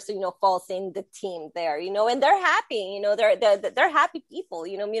where a person, falls in the team there, and they're happy, they're happy people,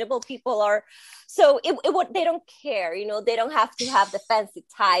 mutable people are, so what they don't care, they don't have to have the fancy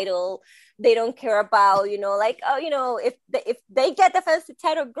title. They don't care about, like, oh, if they get the fancy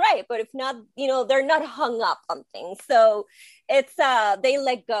title, great, but if not, they're not hung up on things. So it's they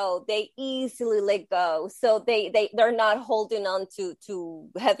let go, they easily let go, so they're not holding on to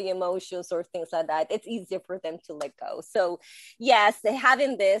heavy emotions or things like that. It's easier for them to let go. So yes,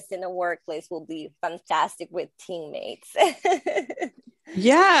 having this in a workplace will be fantastic with teammates.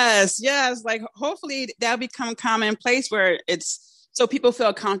 Yes. Like hopefully that'll become commonplace where it's so people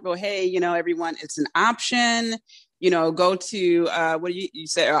feel comfortable. Hey, everyone, it's an option. Go to what do you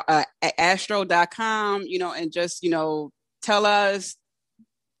say, astro.com, and just, tell us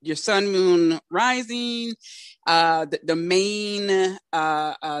your sun, moon, rising, the main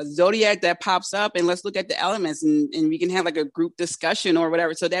zodiac that pops up, and let's look at the elements, and we can have like a group discussion or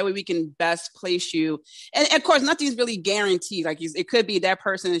whatever. So that way we can best place you. And of course, nothing's really guaranteed. Like it could be that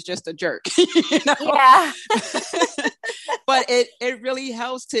person is just a jerk, Yeah. But it really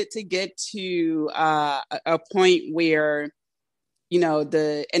helps to get to a point where and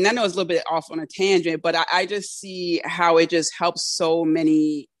I know it's a little bit off on a tangent, but I just see how it just helps so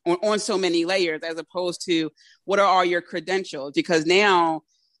many on so many layers, as opposed to what are all your credentials? Because now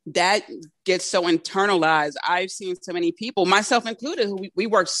that gets so internalized. I've seen so many people, myself included, who we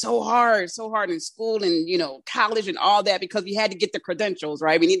worked so hard in school and, college and all that, because we had to get the credentials,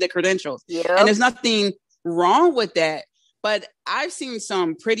 right? We need the credentials. Yep. And there's nothing wrong with that. But I've seen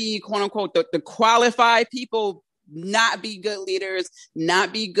some pretty, quote unquote, the qualified people not be good leaders,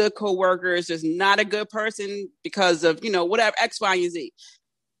 not be good co-workers, just not a good person because of, whatever, X, Y, and Z.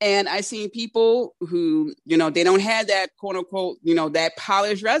 And I've seen people who, they don't have that, quote unquote, that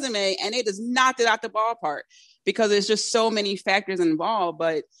polished resume, and they just knocked it out the ballpark because there's just so many factors involved.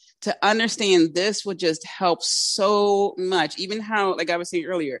 But to understand this would just help so much. Even how, like I was saying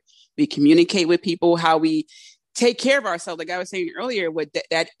earlier, we communicate with people, how we take care of ourselves. Like I was saying earlier, with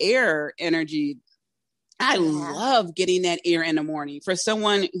that air energy, I love getting that air in the morning for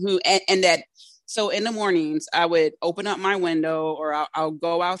someone who, and that, so in the mornings, I would open up my window, or I'll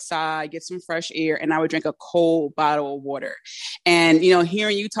go outside, get some fresh air, and I would drink a cold bottle of water. And,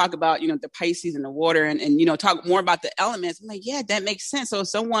 hearing you talk about, the Pisces and the water and talk more about the elements, I'm like, yeah, that makes sense. So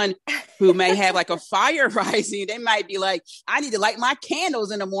someone who may have like a fire rising, they might be like, I need to light my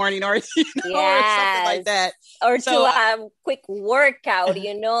candles in the morning, or, or something like that. Or so, to quick workout,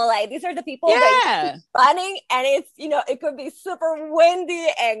 like these are the people that running, and it's, it could be super windy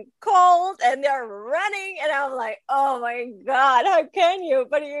and cold, and they're running, and I'm like, oh my God, how can you?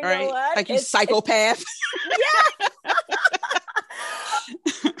 But you know what? Like you psychopath. Yeah.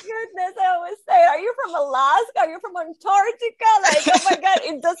 Goodness, I always say, are you from Alaska? Are you from Antarctica? Like, oh my God,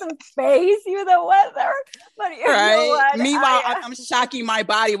 it doesn't faze you, the weather. But you know what? Meanwhile, I'm shocking my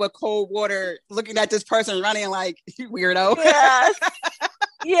body with cold water, looking at this person running like, you weirdo. Yes.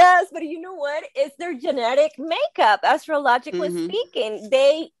 Yes, but you know what? It's their genetic makeup, astrologically speaking.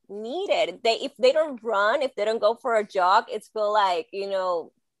 They need it. If they don't run, if they don't go for a jog, it's feel like,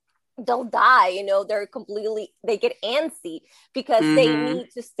 they'll die. They get antsy because they need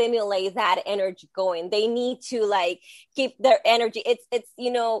to stimulate that energy going. They need to like keep their energy.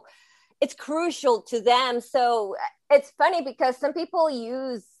 It's crucial to them. So it's funny because some people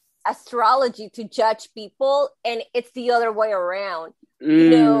use astrology to judge people, and it's the other way around.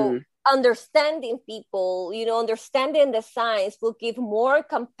 Understanding people, understanding the signs will give more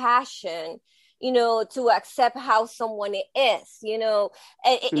compassion, to accept how someone is, and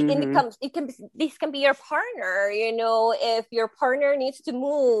this can be your partner, if your partner needs to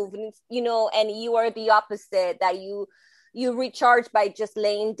move, and you are the opposite, that you recharge by just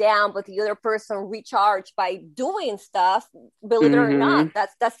laying down, but the other person recharge by doing stuff. Believe it or not,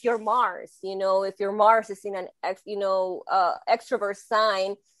 that's your Mars. If your Mars is in an extrovert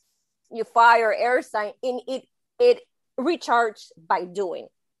sign, you fire air sign, and it recharges by doing.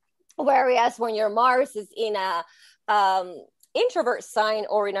 Whereas when your Mars is in a introvert sign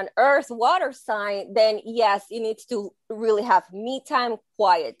or in an earth water sign, then yes, it needs to really have me time,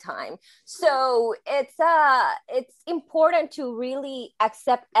 quiet time. So it's important to really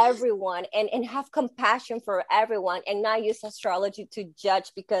accept everyone and have compassion for everyone, and not use astrology to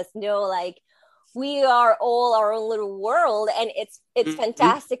judge, because we are all our own little world, and it's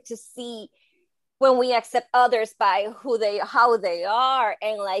fantastic to see when we accept others by how they are,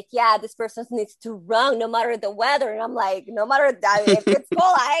 and like, yeah, this person needs to run no matter the weather, and I'm like, no matter that, if it's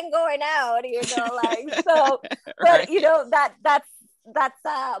cold, I ain't going out, like, so. Right. But that's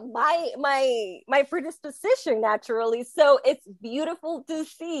my predisposition naturally, so it's beautiful to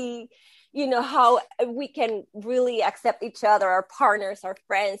see how we can really accept each other, our partners, our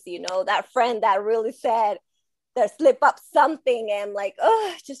friends, that friend that really said that slip up something, and like,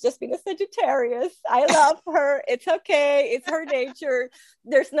 oh, just being a Sagittarius. I love her. It's okay. It's her nature.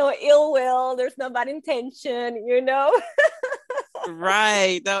 There's no ill will. There's no bad intention,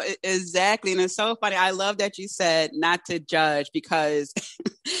 Right. No, exactly. And it's so funny. I love that you said not to judge, because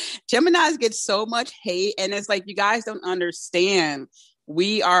Geminis get so much hate. And it's like, you guys don't understand.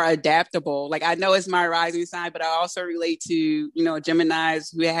 We are adaptable. Like, I know it's my rising sign, but I also relate to,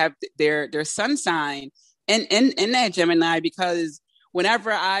 Geminis who have their sun sign in that Gemini, because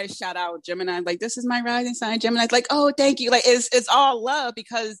whenever I shout out Gemini, like, this is my rising sign, Gemini's like, oh, thank you. Like, it's all love,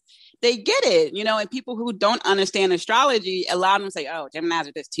 because they get it, and people who don't understand astrology, a lot of them say, oh, Geminis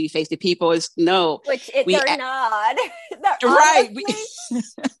are just two-faced people. It's no, they're not. They're right.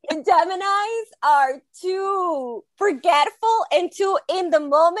 Geminis are too forgetful and too in the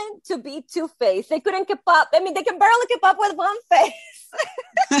moment to be two-faced. They couldn't keep up. I mean, they can barely keep up with one face.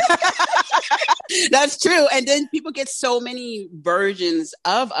 That's true. And then people get so many versions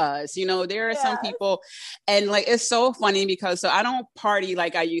of us. There are some people, and like, it's so funny because so I don't party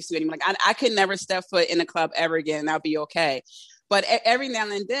like I used to anymore. Like, I could never step foot in a club ever again, and I'll be okay. But every now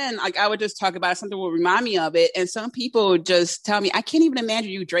and then, like, I would just talk about something will remind me of it. And some people just tell me, I can't even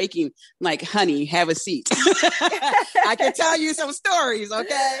imagine you drinking. I'm like, honey, have a seat. I can tell you some stories,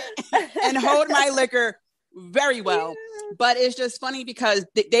 okay? And hold my liquor very well. Yeah. But it's just funny because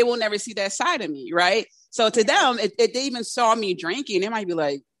they will never see that side of me, right? So to them, if they even saw me drinking, they might be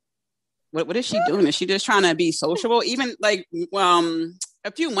like, what is she doing? Is she just trying to be sociable? Even like,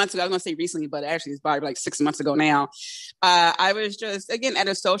 a few months ago, I was going to say recently, but actually it's probably like 6 months ago now. I was just, again, at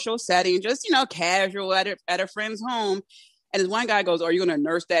a social setting, just, casual at a friend's home. And this one guy goes, are you going to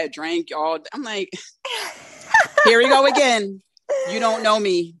nurse that drink? I'm like, here we go again. You don't know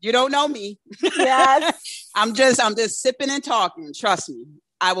me. You don't know me. Yes. I'm just sipping and talking. Trust me.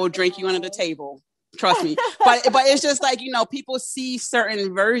 I will drink you under the table. Trust me. But it's just like, people see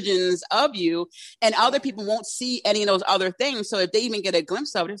certain versions of you, and other people won't see any of those other things. So if they even get a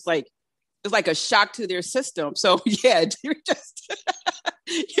glimpse of it, it's like a shock to their system. So yeah,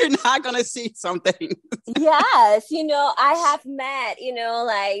 you're not going to see something. Yes. I have met,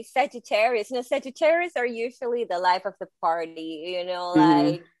 like Sagittarius. Sagittarius are usually the life of the party,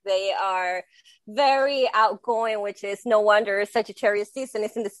 like they are very outgoing, which is no wonder. Sagittarius season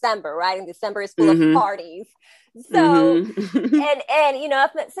is in December, right? And December is full of parties. So, and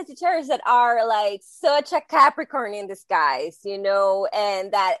I've met Sagittarius that are like such a Capricorn in disguise, and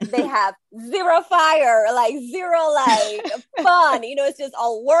that they have zero fire, like zero, like fun, it's just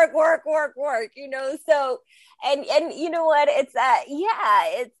all work, so, and you know what, it's,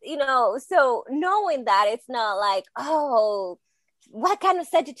 it's, so knowing that it's not like, oh, what kind of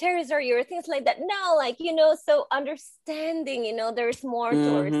Sagittarius are you, or things like that. No, like, so understanding, there's more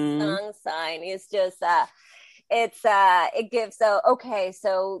to our sun sign. It's just, it gives, okay,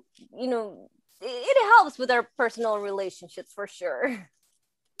 so, it helps with our personal relationships for sure.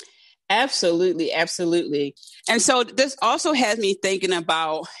 Absolutely. Absolutely. And so this also has me thinking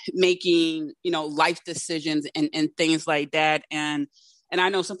about making, life decisions and things like that. And I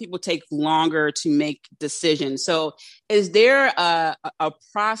know some people take longer to make decisions. So is there a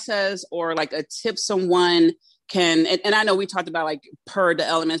process or like a tip someone can, and I know we talked about like per the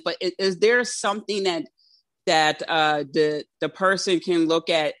elements, but is there something that the person can look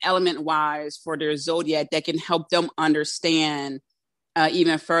at element wise for their zodiac that can help them understand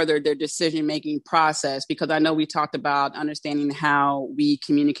even further their decision-making process? Because I know we talked about understanding how we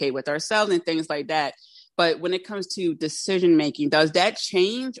communicate with ourselves and things like that. But when it comes to decision-making, does that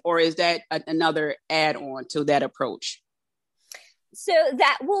change, or is that another add-on to that approach? So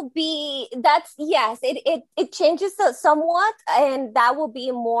yes, it changes somewhat, and that will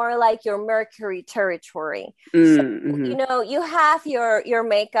be more like your Mercury territory. Mm-hmm. So, you have your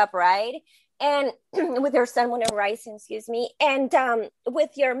makeup, right? And with your sun, moon, and rising, excuse me. And with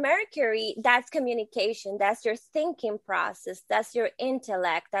your Mercury, that's communication. That's your thinking process. That's your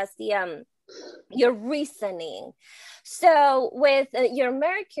intellect. That's your reasoning. So with your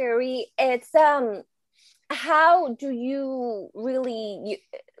Mercury, it's how do you really?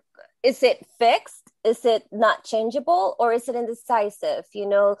 Is it fixed? Is it not changeable, or is it indecisive?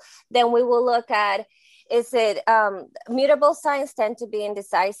 Then we will look at, is it mutable signs tend to be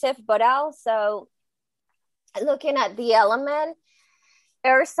indecisive, but also looking at the element,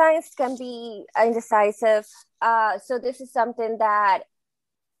 air signs can be indecisive. So this is something that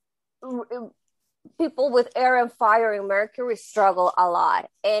people with air and fire and Mercury struggle a lot.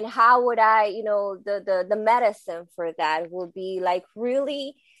 And how would I, the medicine for that would be like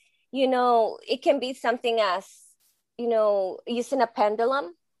really, it can be something as, using a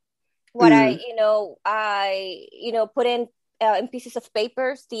pendulum. What Mm. put in pieces of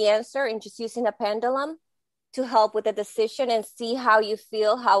papers the answer and just using a pendulum to help with the decision and see how you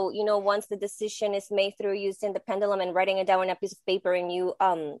feel, how, once the decision is made through using the pendulum and writing it down on a piece of paper, and you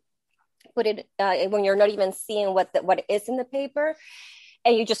put it when you're not even seeing what is in the paper,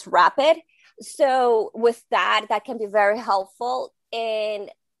 and you just wrap it. So with that can be very helpful. And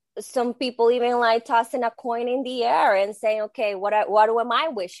some people even like tossing a coin in the air and saying, okay, what am I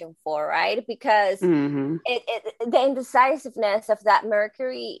wishing for, right? Because Mm-hmm. the indecisiveness of that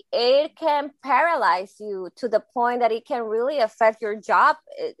Mercury, it can paralyze you to the point that it can really affect your job,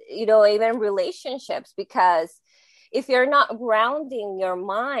 even relationships, because if you're not grounding your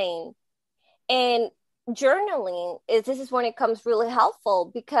mind. And journaling this is when it comes really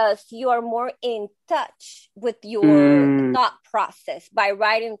helpful, because you are more in touch with your Mm. thought process by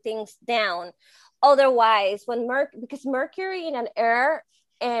writing things down. Otherwise, because Mercury in an air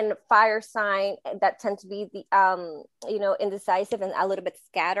and fire sign that tend to be the indecisive and a little bit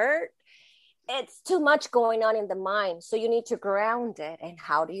scattered, it's too much going on in the mind. So you need to ground it. And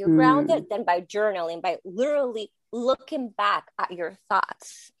how do you ground Mm. it? Then by journaling, by literally looking back at your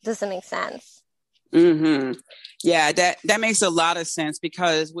thoughts. Does it make sense? Mm-hmm. Yeah, that makes a lot of sense,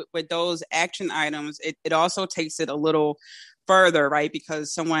 because with those action items, it also takes it a little further, right?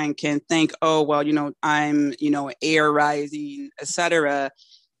 Because someone can think, oh, well, I'm, air rising, etc.,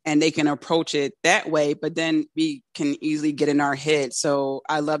 and they can approach it that way, but then we can easily get in our head. So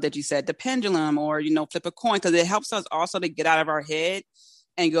I love that you said the pendulum, or, flip a coin, because it helps us also to get out of our head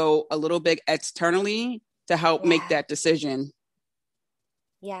and go a little bit externally to help make Yeah. that decision.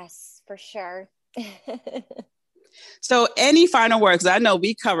 Yes, for sure. So any final words? I know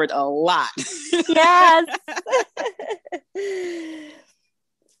we covered a lot. Yes.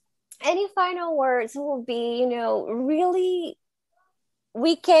 Any final words will be, really,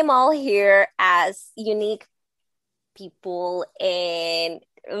 we came all here as unique people, and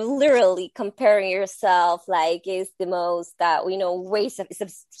literally comparing yourself like is the most that it's a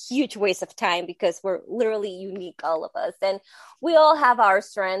huge waste of time, because we're literally unique, all of us, and we all have our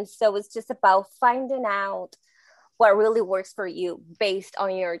strengths. So it's just about finding out what really works for you based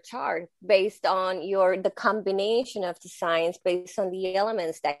on your chart, based on the combination of the signs, based on the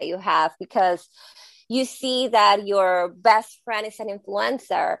elements that you have, because you see that your best friend is an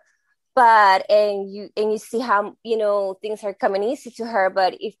influencer, but and you see how things are coming easy to her.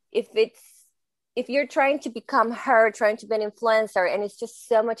 But if you're trying to become her, trying to be an influencer, and it's just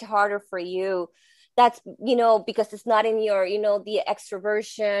so much harder for you, that's because it's not in your the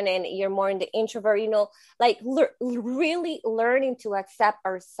extroversion, and you're more in the introvert, like really learning to accept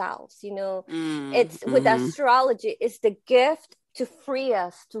ourselves. It's with Mm-hmm. astrology, it's the gift to free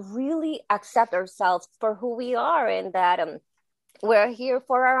us to really accept ourselves for who we are, and that we're here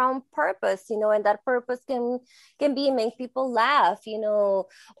for our own purpose, and that purpose can be make people laugh,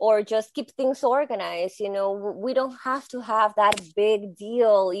 or just keep things organized. We don't have to have that big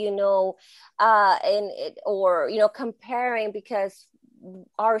deal, and or comparing, because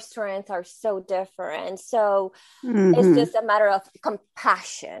our strengths are so different. So it's Mm-hmm. just a matter of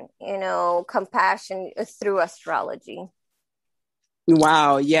compassion, compassion through astrology.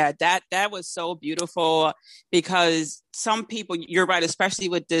 Wow, yeah, that was so beautiful, because some people, you're right, especially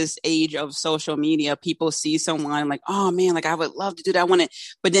with this age of social media, people see someone like, oh man, like I would love to do that. I want to,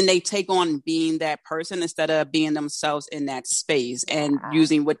 but then they take on being that person instead of being themselves in that space and Yeah.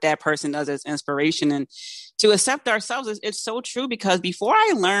 using what that person does as inspiration. And to accept ourselves, it's so true, because before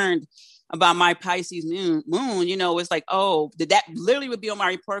I learned about my Pisces moon, it's like, oh, that literally would be on my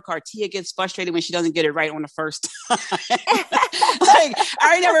report card. Tia gets frustrated when she doesn't get it right on the first time. Like,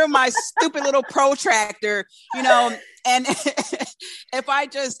 I remember my stupid little protractor, and if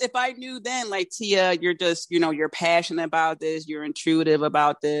I knew then, like, Tia, you're just, you're passionate about this, you're intuitive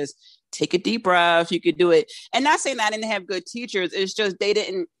about this, take a deep breath, you could do it. And not saying I didn't have good teachers, it's just they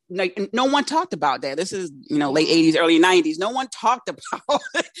didn't, like, no one talked about that. This is, late Yeah. 80s, early 90s. No one talked about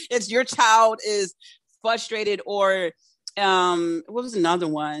it's your child is frustrated, or what was another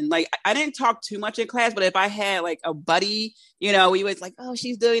one? Like, I didn't talk too much in class, but if I had like a buddy, we was like, oh,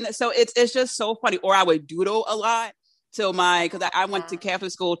 she's doing it. So it's just so funny. Or I would doodle a lot. till because I went to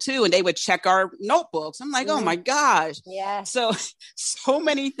Catholic school too, and they would check our notebooks. I'm like, oh my gosh. Yeah. So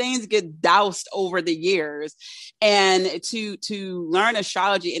many things get doused over the years. And to learn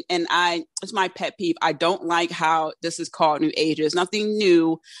astrology, and it's my pet peeve. I don't like how this is called New Age. There's nothing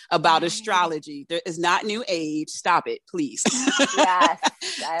new about astrology. There is not New Age. Stop it, please. Yes.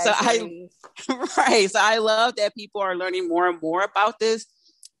 So I love that people are learning more and more about this,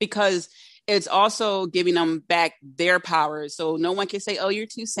 because it's also giving them back their power. So no one can say, oh, you're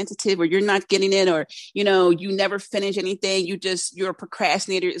too sensitive, or you're not getting it, or, you never finish anything. You're a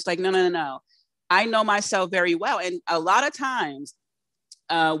procrastinator. It's like, no. I know myself very well. And a lot of times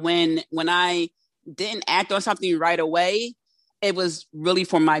when I didn't act on something right away, it was really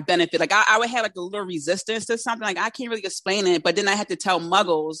for my benefit. Like I would have like a little resistance to something. Like I can't really explain it, but then I had to tell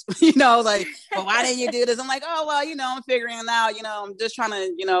muggles, like, well, why didn't you do this? I'm like, oh, well, I'm figuring it out. I'm just trying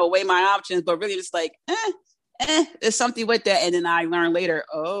to, weigh my options, but really just like, there's something with that. And then I learned later,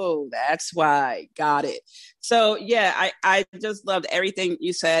 oh, that's why. Got it. So yeah, I just loved everything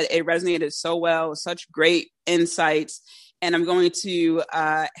you said. It resonated so well, such great insights. And I'm going to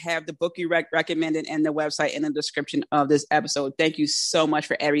have the book you recommended and the website in the description of this episode. Thank you so much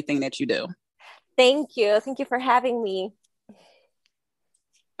for everything that you do. Thank you. Thank you for having me.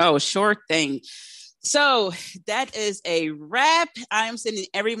 Oh, sure thing. So that is a wrap. I am sending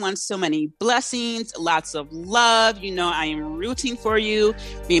everyone so many blessings, lots of love. I am rooting for you.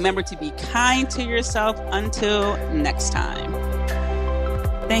 Remember to be kind to yourself. Until next time.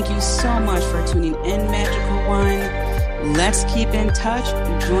 Thank you so much for tuning in, Magical One. Let's keep in touch.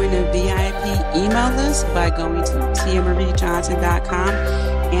 Join the VIP email list by going to tiamariejohnson.com.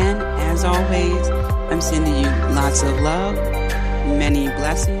 And as always, I'm sending you lots of love, many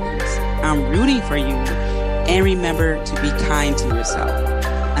blessings. I'm rooting for you. And remember to be kind to yourself.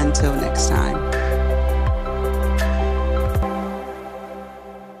 Until next time.